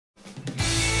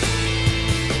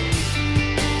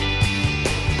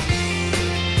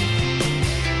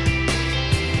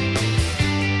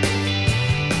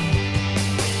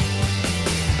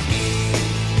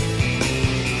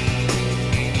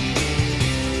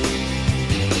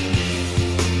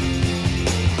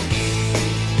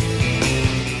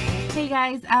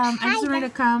guys, I just wanted to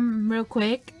come real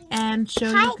quick and show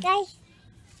you. Hi guys.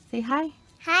 Say hi.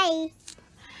 Hi.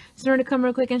 Just wanted to come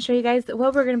real quick and show you guys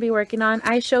what we're going to be working on.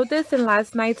 I showed this in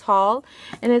last night's haul,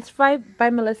 and it's by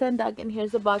Melissa and Doug, and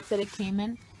here's the box that it came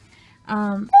in.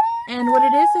 And what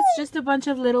it is, it's just a bunch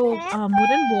of little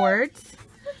wooden boards.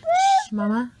 Shh,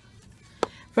 Mama.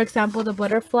 For example, the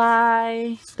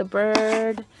butterfly, the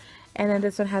bird, and then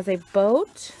this one has a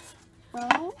boat,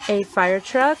 a fire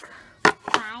truck,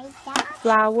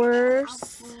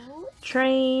 flowers,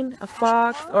 train, a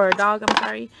fox, or a dog, I'm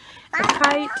sorry, a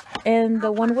kite, and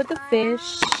the one with the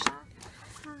fish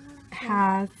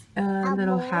has a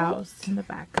little house in the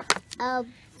back.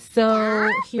 So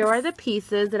here are the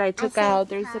pieces that I took out.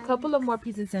 There's a couple of more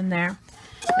pieces in there.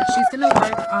 But she's going to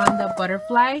work on the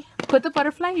butterfly. Put the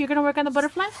butterfly. You're going to work on the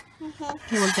butterfly?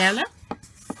 Okay, volteala.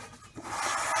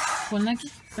 Ponla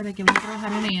aquí para que voy a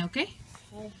trabajar en ella, ¿ok?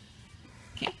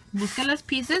 Okay. Busca las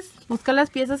pieces. Busca las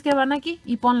piezas que van aquí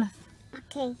y ponlas.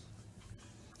 Okay.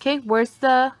 Okay, where's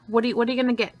the... What are you going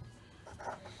to get?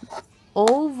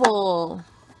 Oval.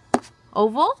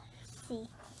 Oval? Sí.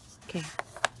 Okay.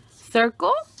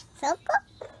 Circle? Circle?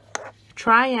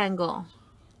 Triangle.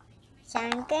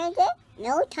 Triangle?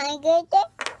 No triangle.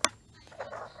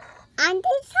 And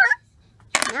this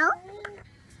one? No.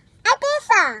 And this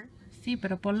one? Sí,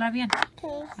 pero ponla bien.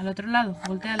 Okay. Al otro lado,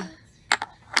 volteala.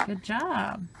 Good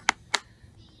job.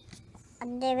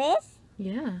 And this?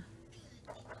 Yeah.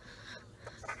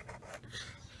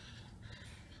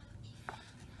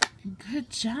 Good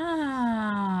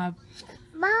job.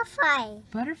 Butterfly.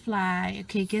 Butterfly.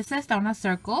 Okay, ¿qué es esta? Una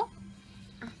circle.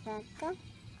 A circle.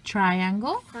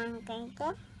 Triangle.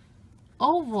 Triangle.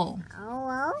 Oval. Oh,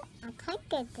 well. I can't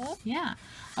get it. Yeah.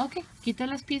 Okay, quita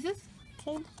las pieces.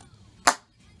 Okay.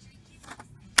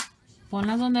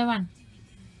 Ponlas donde van.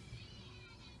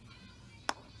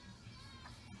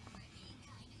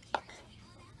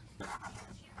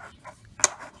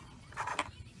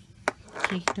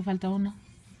 Okay, te falta uno.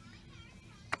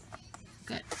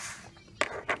 Good.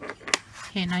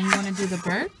 Okay, now you want to do the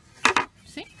bird.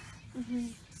 See?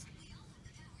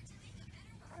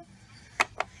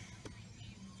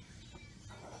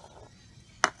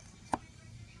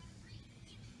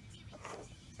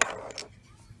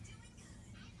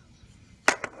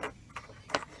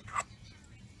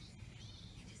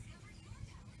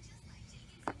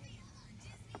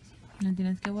 No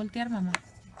tienes que voltear, mamá.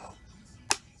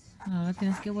 No lo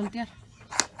tienes que voltear.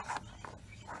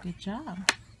 Good job.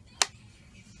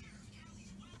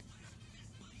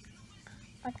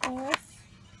 Okay.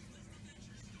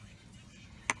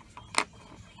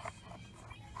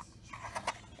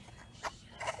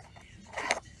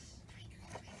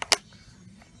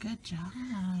 Good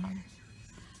job.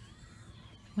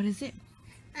 What is it?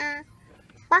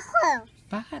 Pájaro.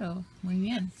 Pájaro. Muy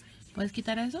bien. ¿Puedes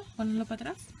quitar eso? Ponlo para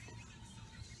atrás.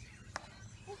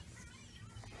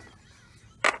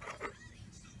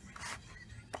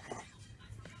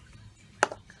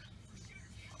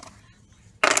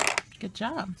 Good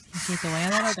job. Ok, te voy a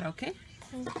dar otra, ¿ok?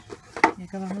 Y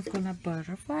acabamos con la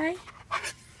butterfly.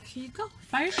 Here you go.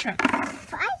 Fire truck.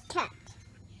 Fire truck.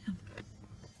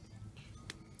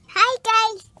 Hi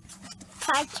guys.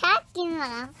 Fire truck in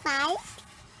my fight.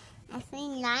 I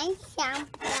think light some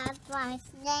butterfly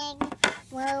leg.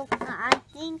 Well, I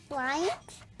think light.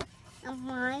 And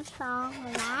my song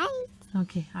light.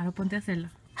 Ok, ahora ponte a hacerlo.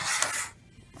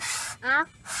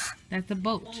 That's the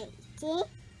boat. See?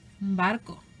 Un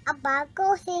barco. A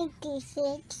barco sin cheese.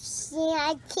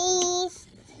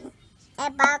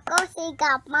 El barco sin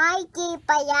Mikey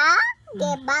para allá.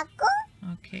 De barco.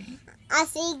 Ok.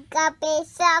 Así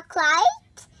cabeza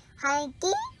Clyde.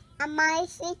 Heidi. A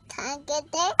Mikey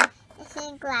targeted.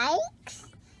 Sin likes.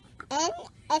 And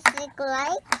a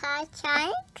like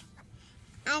high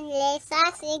and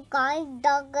Lisa sin gold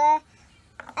dogger.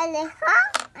 Alexa.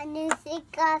 And you see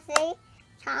coffee.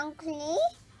 Chunky.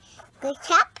 Good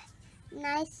job.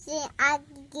 Nice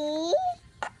aquí,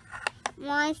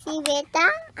 nice beta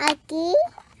aquí,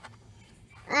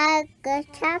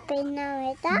 acá pena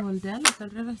beta. Voltealo, está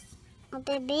al revés.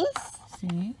 ¿Otra vez?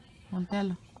 Sí,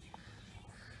 voltealo.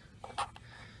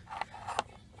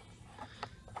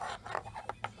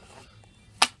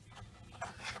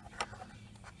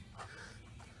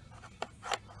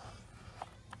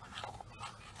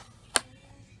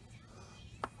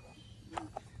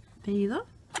 ¿Te ayudó?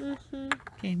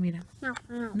 Ok, mira. No.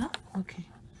 ¿No? Ok.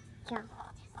 Ya.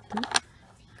 ¿Tú?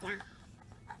 Ya.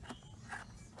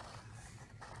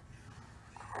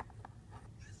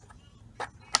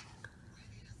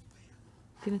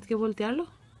 Tienes que voltearlo.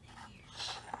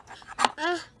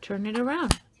 Turn it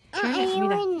around. Turn it.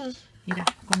 Mira. Mira,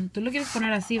 cuando tú lo quieres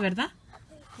poner así, ¿verdad?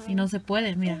 Y no se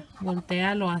puede, mira.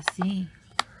 Voltéalo así.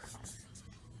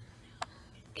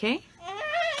 Okay?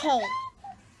 Okay.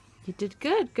 You did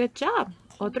good. Good job.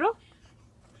 Otro?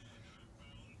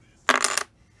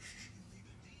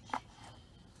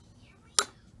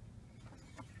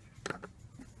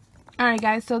 Alright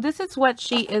guys, so this is what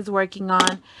she is working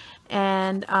on,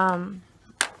 and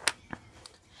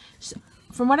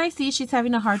from what I see, she's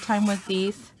having a hard time with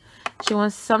these.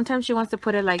 Sometimes she wants to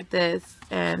put it like this,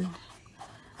 and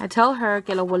I tell her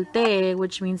que lo voltee,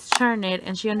 which means turn it,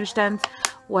 and she understands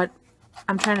what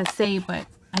I'm trying to say, but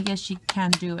I guess she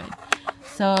can't do it.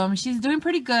 So she's doing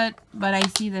pretty good, but I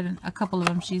see that in a couple of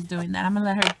them she's doing that. I'm gonna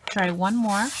let her try one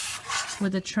more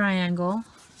with a triangle.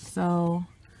 So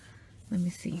let me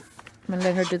see. I'm gonna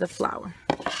let her do the flower.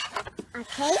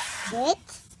 Okay, good.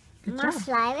 More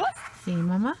flowers. See,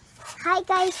 Mama? Hi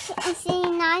guys, it's a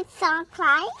nice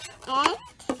surprise, and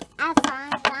I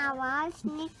found flowers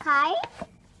in the car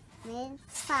with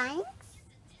signs.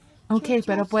 Okay,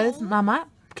 pero puedes, Mama,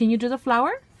 can you do the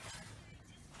flower?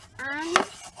 And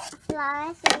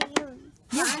flowers in you.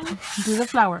 Yeah. Do the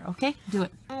flower, okay? Do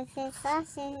it. And this is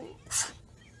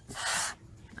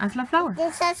Haz la flower.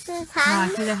 this is No,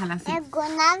 hand. así déjala así. I'm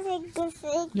gonna make this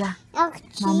Ya, of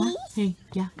Mama. cheese. Sí,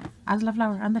 ya. Haz la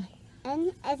flower, ándale. And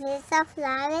it is a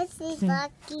flower, Sí.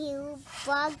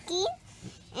 buggy,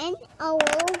 and a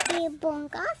woogie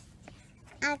bungas.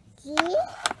 Aquí,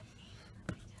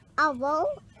 a bow,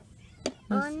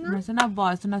 No es una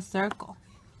ball, es una circle.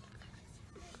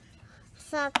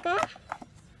 sucker.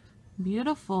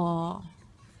 Beautiful.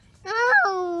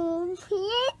 Oh,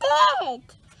 you did.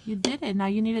 You did it. Now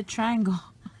you need a triangle.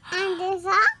 And this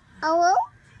a bow,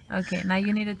 Okay, now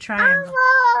you need a triangle.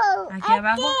 oh, Aquí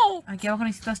abajo, aquí abajo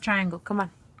necesitas triangle. Come on.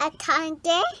 a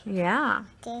tanque. Yeah.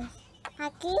 Okay.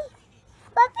 Aquí,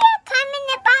 papi,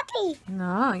 come papi.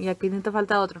 No, y aquí te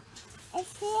falta otro.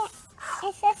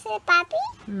 ¿Ese papi?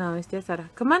 No, este es Sara.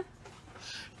 Come on.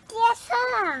 Yes,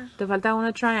 Te falta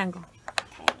una triangle.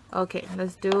 Okay,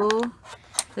 let's do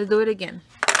it again.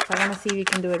 So I'm gonna see if you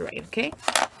can do it right, okay?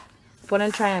 Pon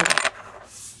el triangle.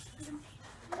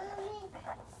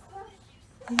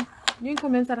 You can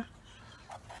come in, Sara.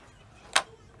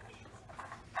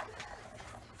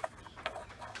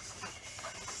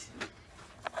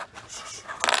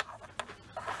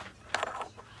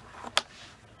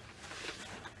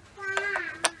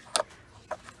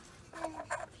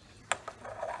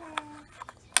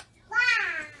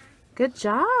 Good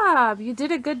job. You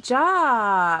did a good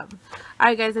job.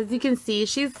 Alright guys, as you can see,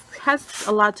 she has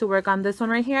a lot to work on this one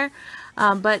right here.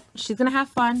 But she's going to have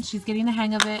fun. She's getting the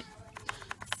hang of it.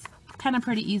 Kind of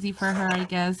pretty easy for her, I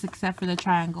guess, except for the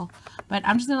triangle. But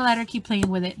I'm just going to let her keep playing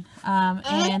with it.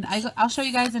 And I'll show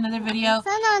you guys another video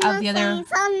of the other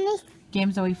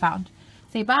games that we found.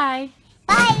 Say bye.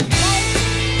 Bye.